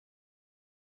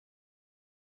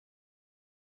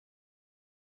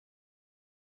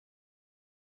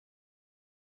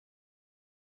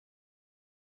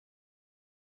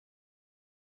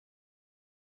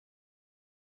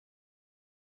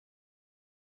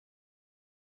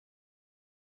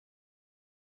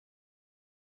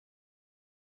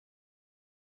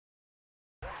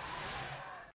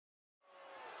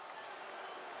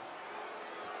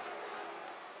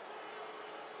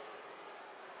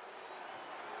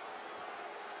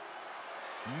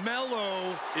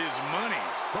Melo is money.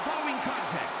 The following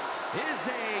contest is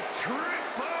a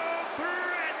triple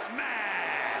threat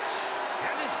match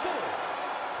and is for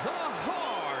the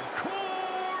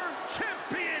Hardcore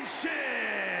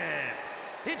Championship.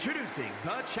 Introducing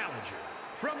the challenger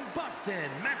from Boston,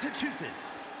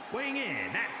 Massachusetts, weighing in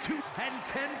at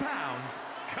 210 pounds,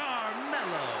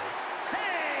 Carmelo.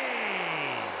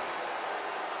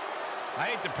 I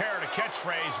hate to parrot a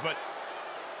catchphrase, but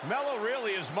Melo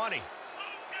really is money.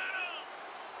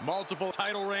 Multiple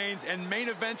title reigns and main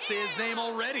events to his name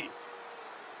already.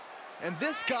 And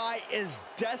this guy is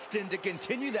destined to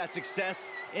continue that success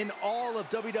in all of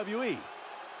WWE.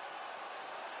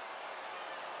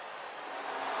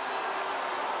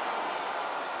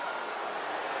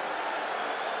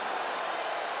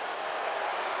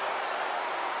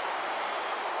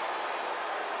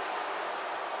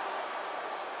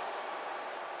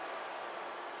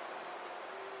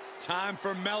 Time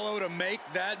for Melo to make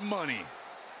that money.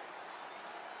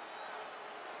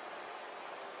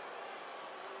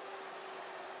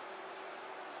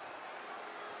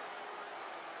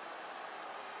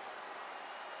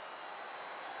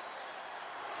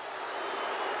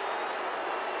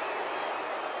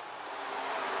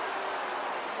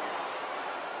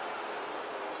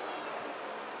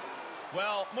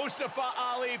 Well, Mustafa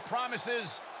Ali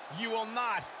promises you will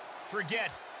not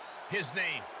forget his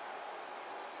name.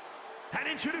 And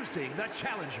introducing the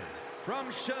challenger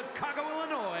from Chicago,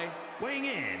 Illinois, weighing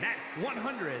in at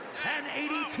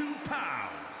 182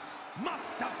 pounds,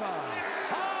 Mustafa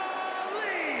Ali.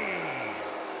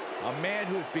 A man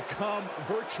who has become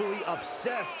virtually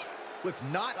obsessed with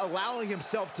not allowing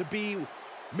himself to be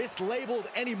mislabeled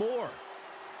anymore.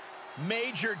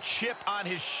 Major chip on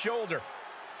his shoulder.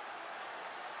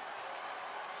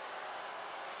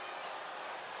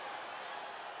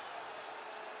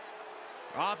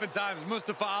 Oftentimes,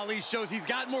 Mustafa Ali shows he's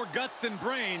got more guts than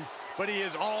brains, but he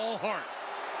is all heart.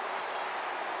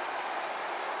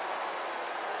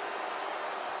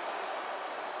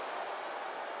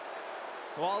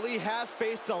 Well, Ali has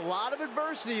faced a lot of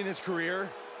adversity in his career,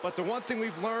 but the one thing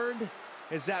we've learned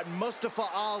is that Mustafa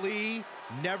Ali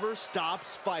never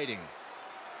stops fighting.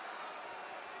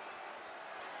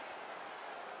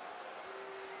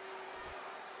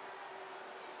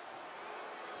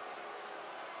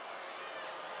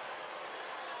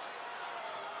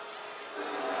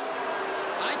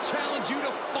 Challenge you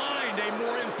to find a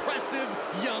more impressive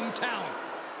young talent.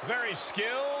 Very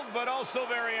skilled, but also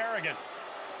very arrogant.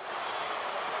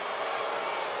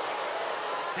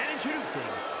 And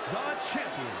introducing the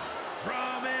champion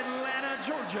from Atlanta,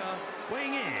 Georgia,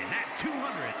 weighing in at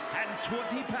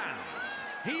 220 pounds.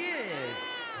 He is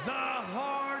the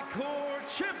Hardcore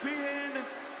Champion,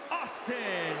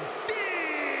 Austin Theory.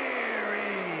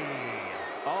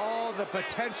 All the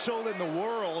potential in the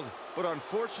world, but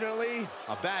unfortunately,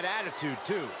 a bad attitude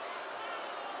too.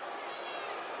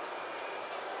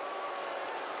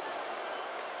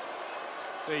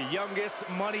 The youngest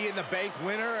Money in the Bank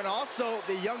winner and also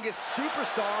the youngest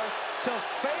superstar to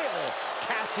fail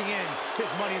cashing in his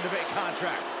Money in the Bank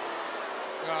contract.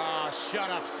 Ah, shut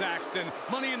up, Saxton.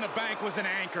 Money in the Bank was an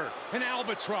anchor, an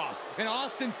albatross, and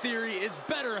Austin Theory is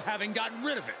better having gotten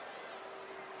rid of it.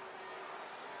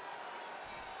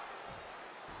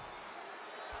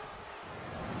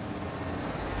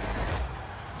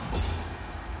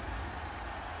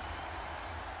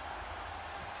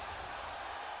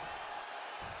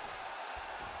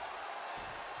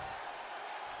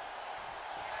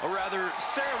 A rather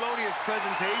ceremonious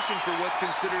presentation for what's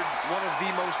considered one of the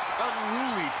most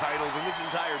unruly titles in this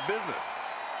entire business.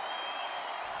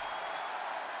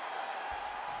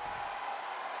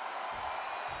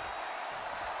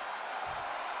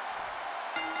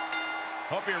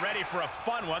 Hope you're ready for a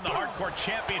fun one. The Hardcore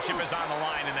Championship is on the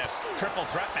line in this triple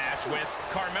threat match with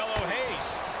Carmelo Hayes,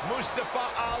 Mustafa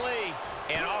Ali,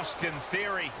 and Austin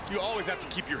Theory. You always have to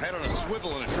keep your head on a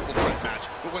swivel in a triple threat match,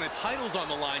 but when a title's on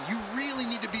the line, you really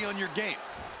need to be on your game.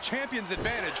 Champion's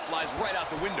advantage flies right out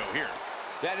the window here.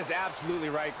 That is absolutely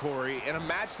right, Corey. In a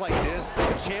match like this,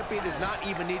 the champion does not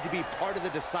even need to be part of the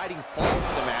deciding fall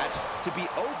for the match to be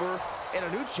over and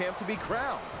a new champ to be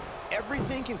crowned.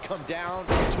 Everything can come down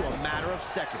to a matter of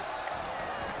seconds.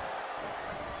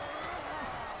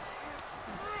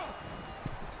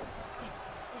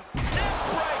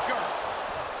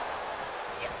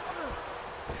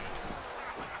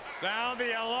 Sound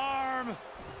the alarm.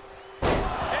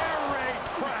 Air raid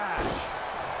crash.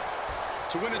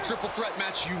 To win a triple threat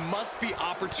match, you must be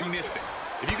opportunistic.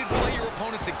 If you can play your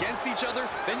opponents against each other,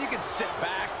 then you can sit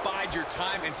back, bide your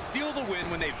time, and steal the win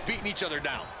when they've beaten each other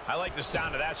down. I like the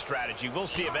sound of that strategy. We'll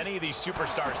see if any of these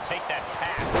superstars take that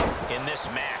path in this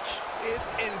match.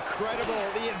 It's incredible,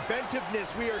 the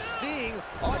inventiveness we are seeing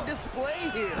on display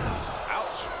here.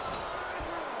 Ouch.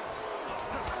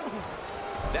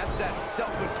 That's that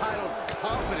self-entitled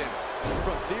confidence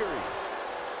from Theory.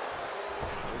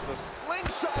 There's a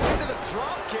slingshot into the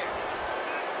drop kick.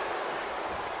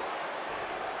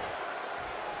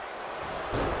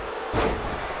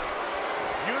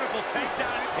 Beautiful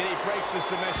takedown. And he breaks the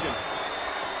submission.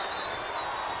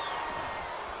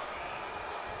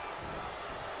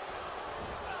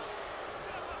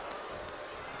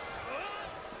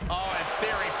 Oh, and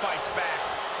Theory fights back.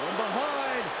 From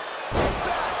behind,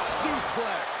 back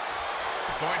suplex.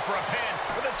 Going for a pin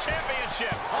for the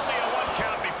championship. Only a 1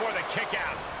 count before the kick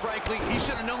out. Frankly, he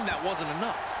should have known that wasn't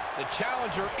enough. The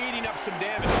challenger eating up some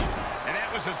damage. And that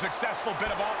was a successful bit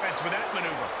of offense with that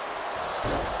maneuver.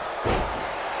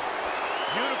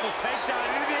 Beautiful takedown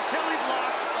into the Achilles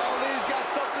lock. Oh, he's got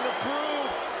something to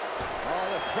prove. Oh,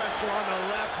 the pressure on the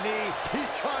left knee. He's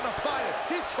trying to fight it.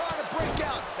 He's trying to break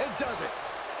out and does it.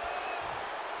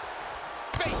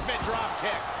 Basement drop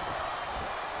kick.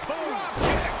 Boom. Drop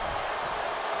kick.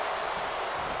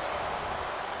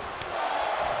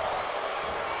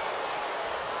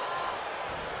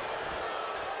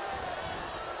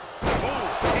 Oh,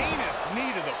 heinous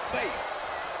knee to the face.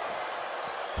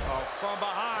 Oh, from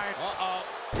behind. Uh-oh.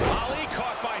 Ali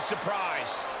caught by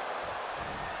surprise.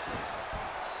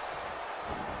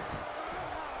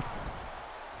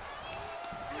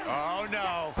 Oh,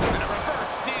 no. And a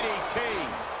reverse DDT.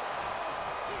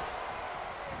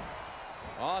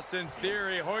 Austin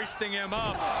Theory hoisting him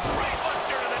up. Right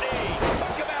buster to the knee.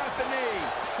 Took him out at the knee.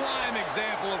 Prime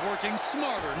example of working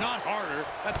smarter, not harder.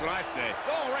 That's what I say.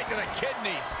 Oh, right to the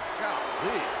kidneys.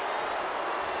 Golly.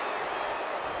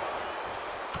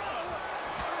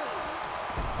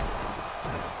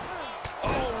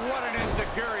 Oh, what an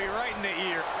enziguri right in the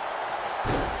ear.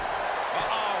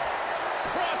 Uh-oh.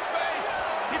 Cross face.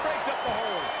 He breaks up the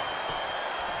hold.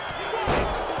 Whoa,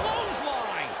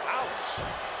 clothesline. Ouch.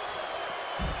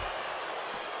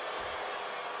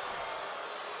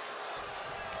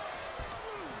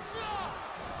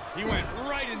 He went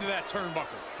right into that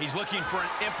turnbuckle. He's looking for an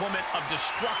implement of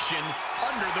destruction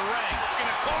under the ring. In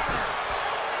a corner.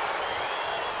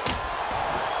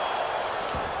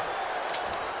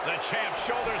 The champ's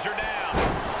shoulders are down.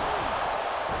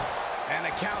 And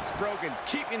the count's broken,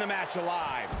 keeping the match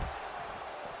alive.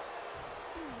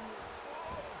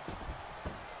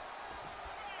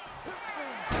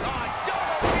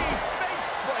 Double knee face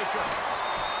breaker.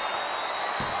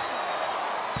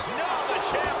 No, the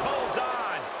champ holds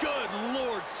on. Good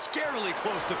Lord, scarily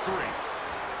close to 3.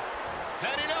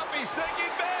 Heading up, he's thinking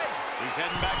big. He's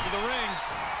heading back to the ring.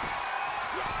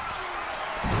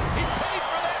 He paid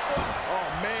for that one. Oh,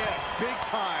 man, big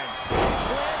time.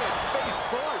 Planted face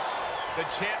first. The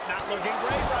champ not looking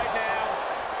great right now.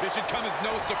 This should come as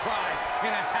no surprise. In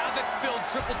a havoc-filled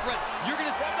triple threat, you're going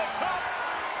to... From the top.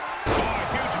 Oh,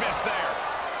 huge miss there.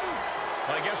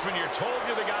 Well, I guess when you're told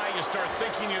you're the guy, you start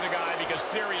thinking you're the guy because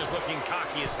Theory is looking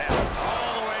cocky as hell.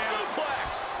 All the way out.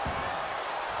 Suplex.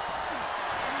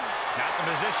 Not the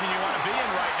position you want to be in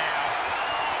right now.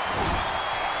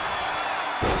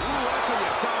 Ooh, that's how you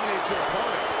dominate your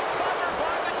opponent. Covered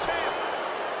by the champ.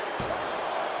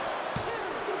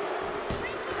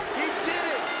 He did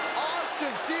it.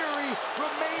 Austin Theory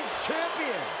remains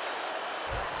champion.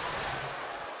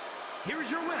 Here's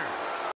your winner,